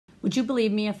Would you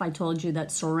believe me if I told you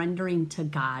that surrendering to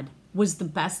God was the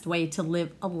best way to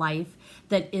live a life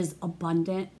that is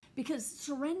abundant? Because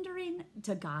surrendering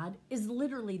to God is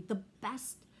literally the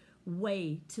best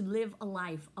way to live a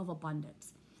life of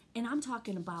abundance. And I'm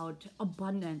talking about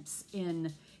abundance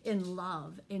in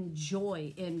love, in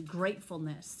joy, in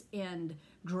gratefulness, in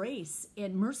grace,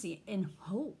 in mercy, in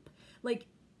hope. Like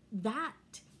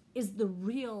that is the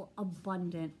real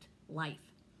abundant life.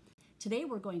 Today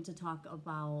we're going to talk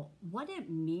about what it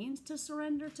means to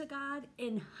surrender to God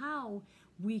and how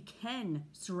we can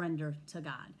surrender to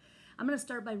God. I'm going to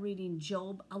start by reading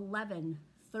Job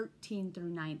 11:13 through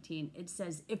 19. It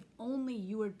says, "If only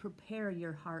you would prepare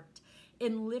your heart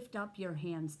and lift up your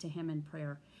hands to him in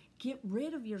prayer. Get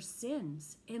rid of your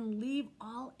sins and leave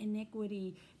all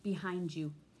iniquity behind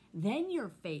you. Then your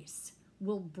face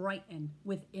will brighten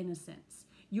with innocence.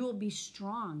 You will be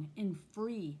strong and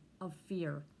free of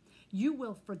fear. You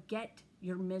will forget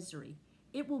your misery.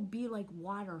 It will be like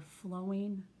water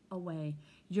flowing away.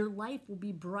 Your life will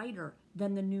be brighter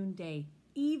than the noonday.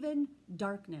 Even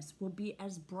darkness will be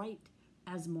as bright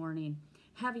as morning.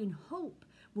 Having hope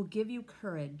will give you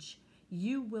courage.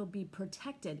 You will be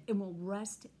protected and will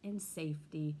rest in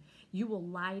safety. You will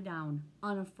lie down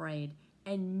unafraid,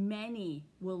 and many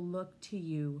will look to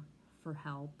you for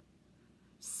help."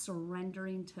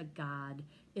 Surrendering to God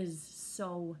is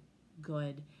so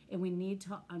good, and we need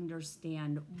to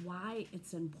understand why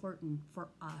it's important for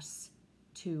us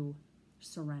to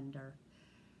surrender.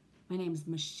 My name is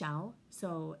Michelle,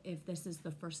 so if this is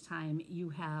the first time you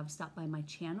have stopped by my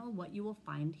channel, what you will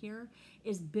find here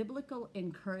is biblical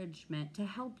encouragement to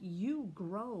help you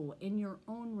grow in your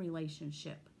own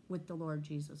relationship with the Lord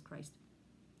Jesus Christ.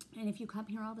 And if you come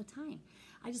here all the time,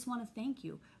 I just want to thank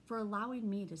you for allowing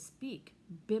me to speak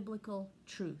biblical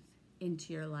truth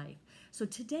into your life. So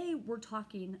today we're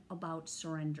talking about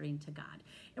surrendering to God,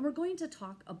 and we're going to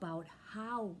talk about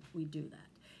how we do that.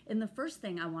 And the first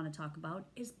thing I want to talk about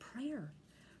is prayer.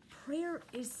 Prayer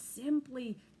is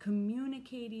simply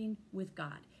communicating with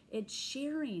God. It's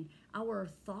sharing our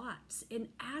thoughts and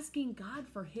asking God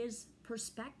for his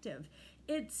perspective.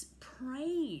 It's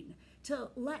praying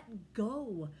to let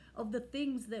go of the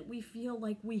things that we feel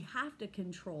like we have to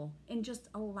control and just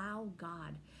allow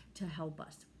God to help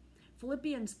us.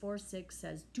 Philippians 4:6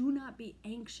 says, "Do not be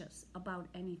anxious about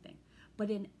anything,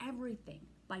 but in everything,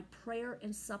 by prayer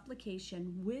and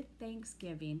supplication with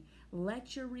thanksgiving,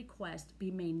 let your request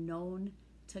be made known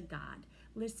to God."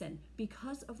 Listen,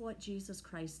 because of what Jesus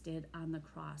Christ did on the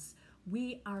cross,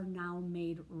 we are now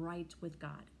made right with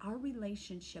God. Our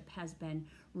relationship has been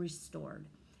restored,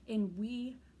 and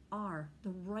we are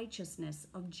the righteousness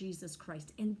of Jesus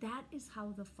Christ, and that is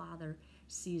how the Father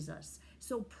sees us.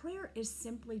 So prayer is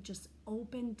simply just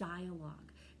open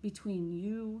dialogue between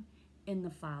you and the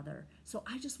Father. So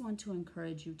I just want to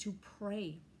encourage you to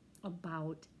pray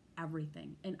about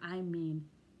everything, and I mean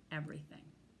everything.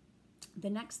 The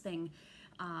next thing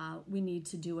we need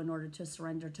to do in order to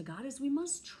surrender to God is we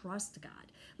must trust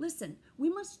God. Listen, we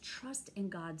must trust in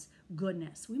God's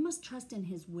goodness. We must trust in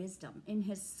his wisdom, in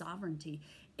his sovereignty,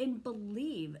 and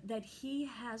believe that he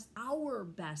has our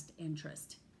best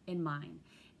interest in mind.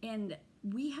 And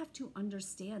we have to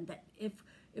understand that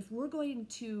if we're going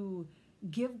to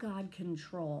give God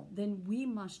control, then we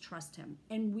must trust him.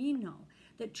 And we know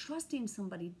that trusting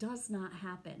somebody does not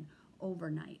happen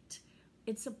overnight.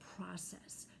 It's a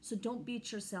process. So don't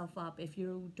beat yourself up if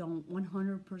you don't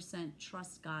 100%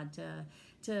 trust God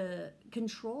to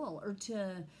control or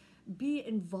to be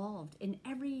involved in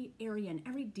every area and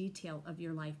every detail of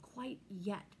your life quite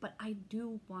yet. But I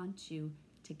do want you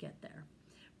to get there.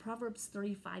 Proverbs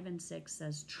 3:5-6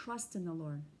 says, "Trust in the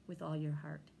Lord with all your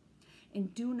heart,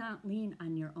 and do not lean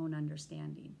on your own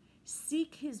understanding.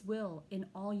 Seek his will in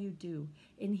all you do,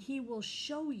 and he will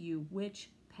show you which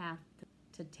path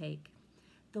to take."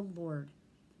 The Lord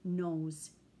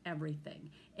knows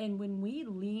everything. And when we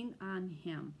lean on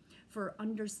him for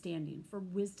understanding, for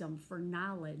wisdom, for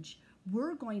knowledge,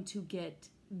 we're going to get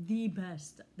the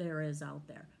best there is out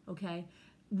there, okay?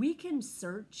 We can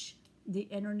search the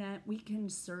internet, we can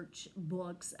search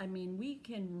books. I mean, we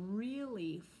can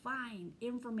really find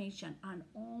information on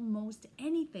almost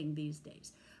anything these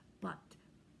days, but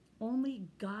only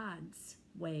God's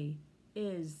way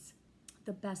is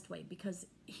the best way because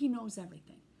he knows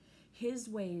everything. His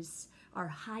ways are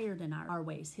higher than our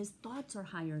ways. His thoughts are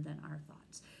higher than our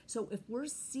thoughts. So if we're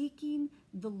seeking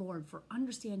the Lord for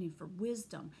understanding, for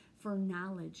wisdom, for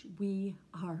knowledge, we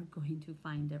are going to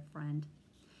find it, friend.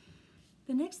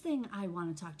 The next thing I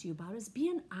want to talk to you about is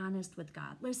being honest with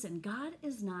God. Listen, God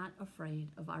is not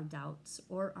afraid of our doubts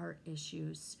or our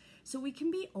issues. So we can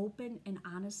be open and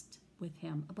honest with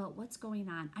him about what's going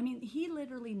on. I mean, he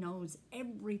literally knows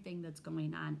everything that's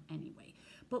going on anyway.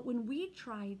 But when we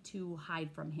try to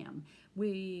hide from him,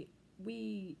 we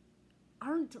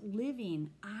aren't living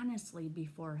honestly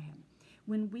before him.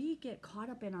 When we get caught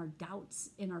up in our doubts,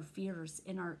 in our fears,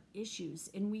 in our issues,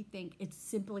 and we think it's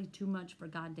simply too much for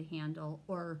God to handle,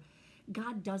 or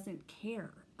God doesn't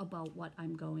care about what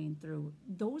I'm going through,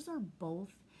 those are both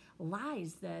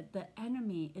lies that the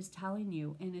enemy is telling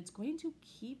you, and it's going to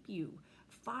keep you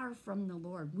far from the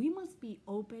Lord. We must be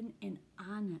open and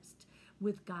honest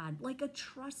with God, like a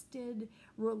trusted,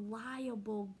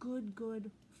 reliable,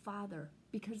 good Father,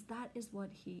 because that is what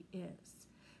he is.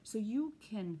 So you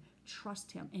can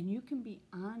trust him and you can be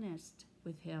honest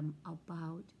with him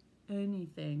about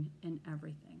anything and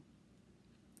everything.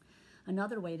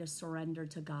 Another way to surrender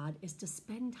to God is to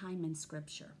spend time in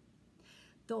Scripture.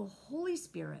 The Holy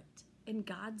Spirit and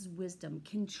God's wisdom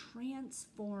can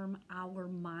transform our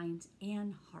minds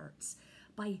and hearts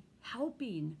by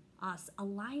helping us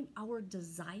align our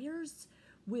desires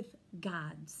with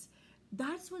God's.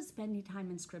 That's what spending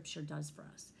time in Scripture does for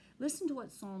us. Listen to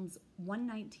what Psalms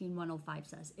 119:105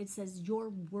 says. It says, "Your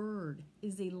word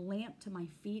is a lamp to my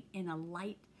feet and a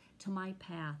light to my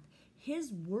path."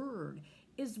 His word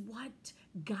is what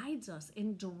guides us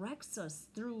and directs us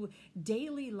through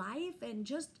daily life and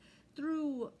just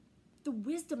through the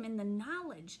wisdom and the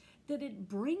knowledge that it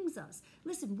brings us.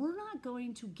 Listen, we're not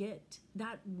going to get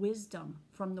that wisdom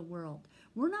from the world.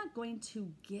 We're not going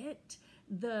to get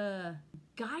the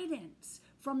guidance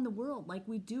from the world like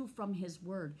we do from his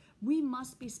word. We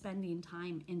must be spending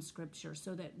time in Scripture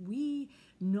so that we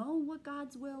know what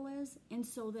God's will is, and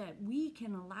so that we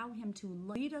can allow him to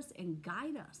lead us and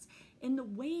guide us in the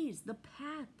ways, the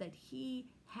path that he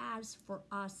has for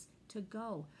us to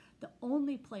go. The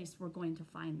only place we're going to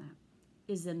find that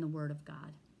is in the Word of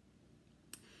God.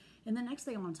 And the next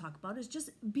thing I want to talk about is just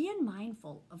being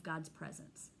mindful of God's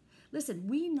presence. Listen,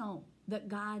 we know that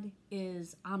God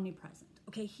is omnipresent,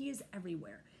 okay? He is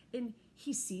everywhere, and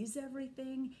he sees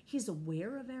everything. He's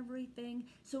aware of everything.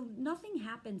 So nothing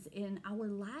happens in our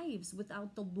lives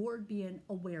without the Lord being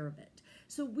aware of it.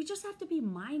 So we just have to be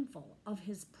mindful of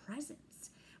his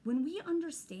presence. When we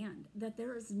understand that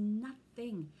there is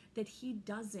nothing that he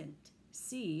doesn't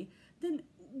see, then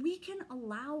we can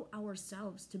allow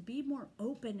ourselves to be more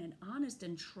open and honest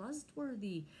and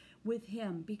trustworthy with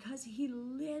him, because he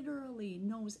literally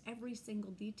knows every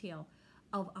single detail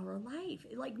of our life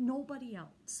like nobody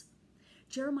else.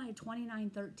 Jeremiah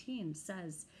 29:13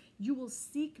 says, "You will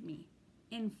seek me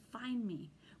and find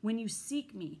me when you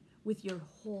seek me with your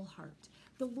whole heart."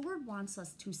 The Lord wants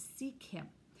us to seek him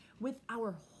with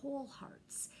our whole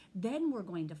hearts. Then we're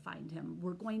going to find him.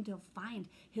 We're going to find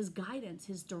his guidance,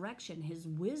 his direction, his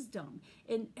wisdom.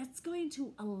 And it's going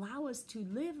to allow us to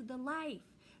live the life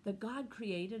that God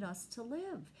created us to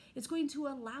live. It's going to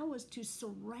allow us to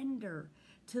surrender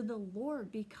to the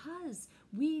Lord, because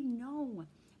we know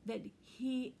that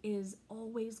he is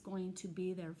always going to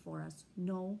be there for us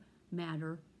no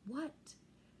matter what.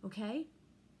 Okay?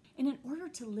 And in order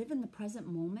to live in the present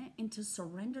moment and to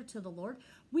surrender to the Lord,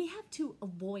 we have to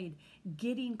avoid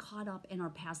getting caught up in our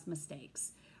past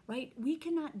mistakes, right? We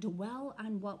cannot dwell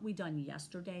on what we done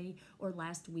yesterday or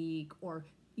last week or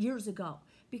years ago,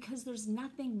 because there's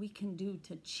nothing we can do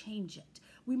to change it.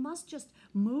 We must just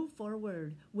move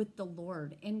forward with the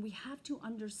Lord, and we have to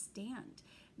understand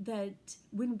that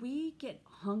when we get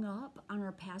hung up on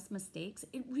our past mistakes,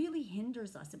 it really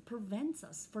hinders us. It prevents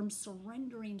us from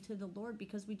surrendering to the Lord,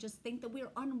 because we just think that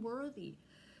we're unworthy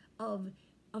of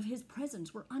his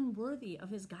presence. We're unworthy of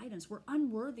his guidance. We're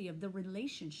unworthy of the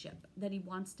relationship that he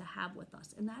wants to have with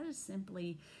us. And that is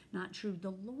simply not true.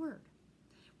 The Lord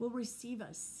will receive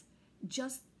us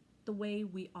just the way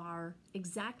we are,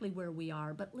 exactly where we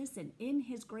are. But listen, in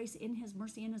his grace, in his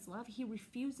mercy, in his love, he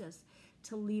refuses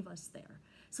to leave us there.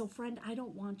 So friend, I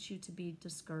don't want you to be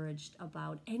discouraged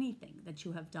about anything that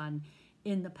you have done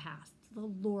in the past. The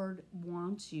Lord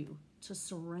wants you to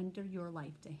surrender your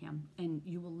life to him, and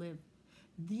you will live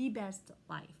the best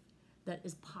life that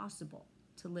is possible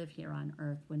to live here on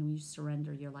earth when you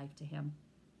surrender your life to him.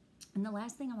 And the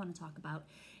last thing I want to talk about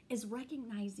is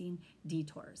recognizing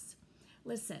detours.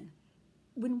 Listen,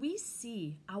 when we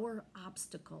see our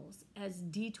obstacles as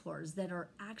detours that are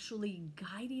actually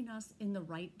guiding us in the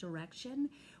right direction,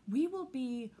 we will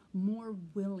be more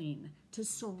willing to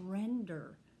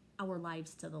surrender our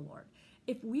lives to the Lord.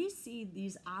 If we see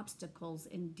these obstacles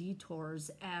and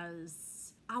detours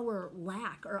as our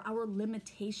lack or our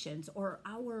limitations or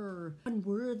our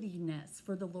unworthiness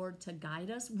for the Lord to guide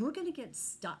us, we're going to get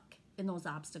stuck in those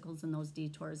obstacles and those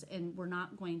detours, and we're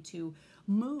not going to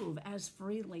move as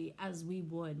freely as we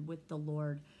would with the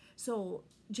Lord. So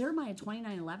Jeremiah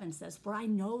 29:11 says, "For I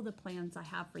know the plans I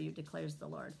have for you, declares the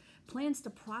Lord. Plans to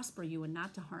prosper you and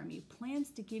not to harm you.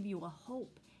 Plans to give you a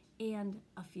hope and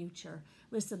a future."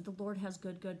 Listen, the Lord has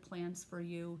good plans for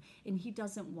you, and He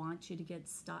doesn't want you to get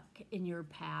stuck in your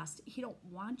past. He don't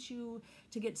want you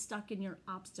to get stuck in your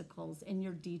obstacles and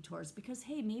your detours, because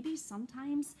hey, maybe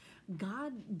sometimes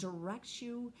God directs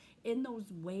you in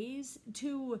those ways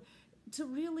to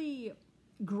really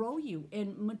grow you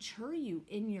and mature you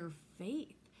in your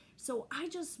faith. So I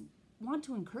just want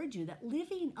to encourage you that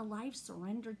living a life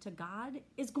surrendered to God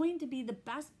is going to be the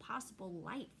best possible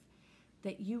life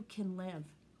that you can live.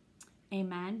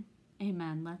 Amen.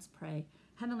 Amen. Let's pray.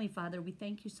 Heavenly Father, we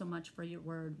thank you so much for your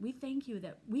word. We thank you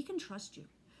that we can trust you,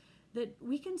 that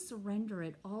we can surrender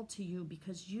it all to you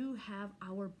because you have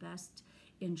our best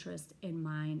interest in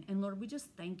mind. And Lord, we just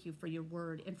thank you for your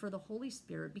word and for the Holy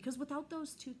Spirit, because without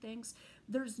those two things,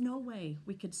 there's no way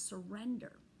we could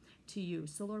surrender to you.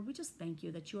 So Lord, we just thank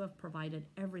you that you have provided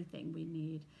everything we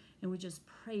need. And we just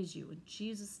praise you in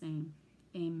Jesus' name.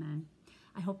 Amen.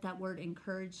 I hope that word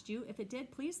encouraged you. If it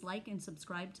did, please like and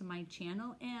subscribe to my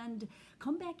channel, and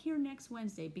come back here next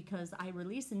Wednesday because I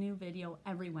release a new video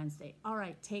every Wednesday. All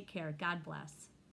right, take care. God bless.